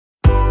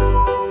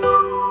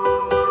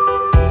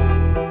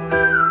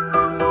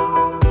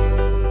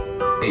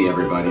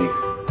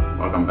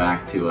welcome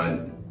back to a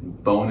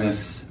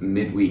bonus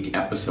midweek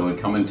episode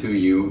coming to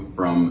you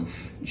from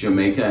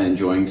Jamaica,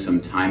 enjoying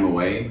some time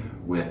away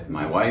with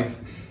my wife.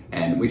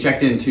 And we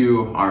checked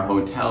into our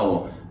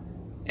hotel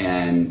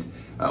and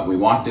we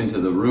walked into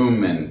the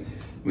room and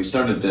we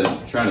started to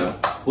try to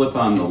flip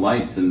on the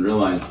lights and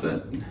realized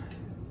that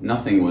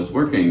nothing was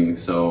working.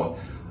 So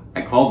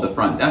I called the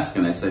front desk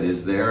and I said,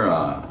 is there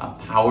a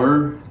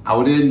power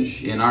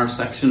outage in our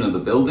section of the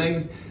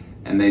building?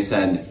 And they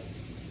said,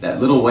 that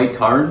little white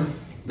card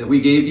that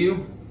we gave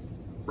you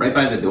right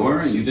by the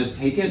door, you just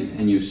take it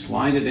and you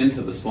slide it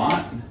into the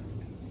slot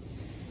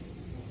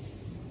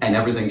and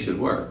everything should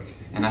work.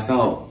 And I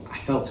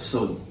felt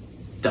so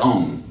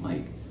dumb,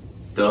 like,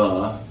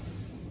 duh,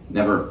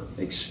 never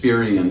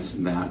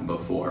experienced that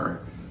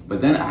before.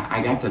 But then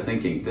I got to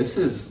thinking, this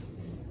is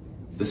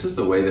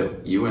the way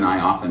that you and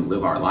I often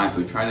live our lives.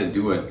 We try to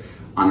do it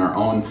on our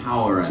own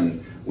power,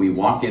 and we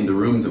walk into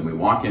rooms and we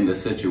walk into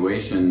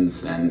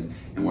situations and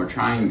we're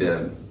trying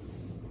to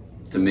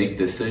make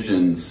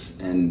decisions,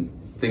 and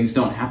things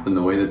don't happen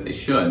the way that they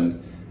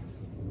should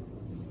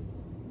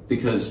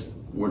because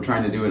we're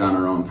trying to do it on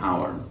our own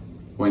power.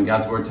 When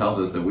God's word tells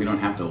us that we don't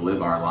have to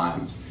live our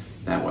lives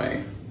that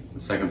way.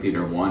 2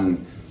 Peter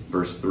 1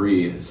 verse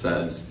 3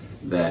 says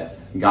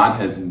that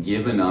God has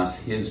given us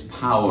his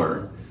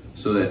power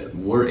so that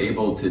we're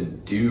able to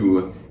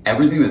do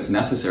everything that's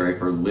necessary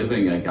for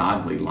living a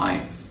godly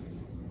life.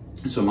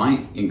 So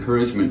my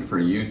encouragement for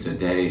you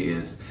today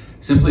is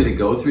simply to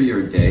go through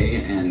your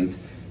day and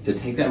to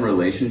take that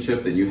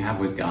relationship that you have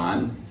with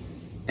God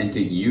and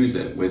to use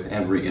it with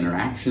every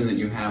interaction that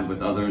you have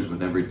with others,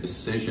 with every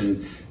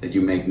decision that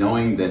you make,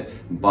 knowing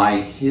that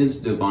by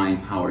his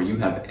divine power, you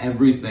have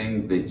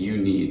everything that you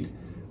need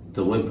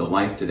to live the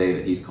life today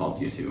that he's called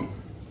you to.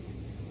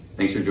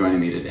 Thanks for joining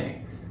me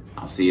today.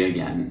 I'll see you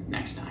again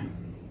next time.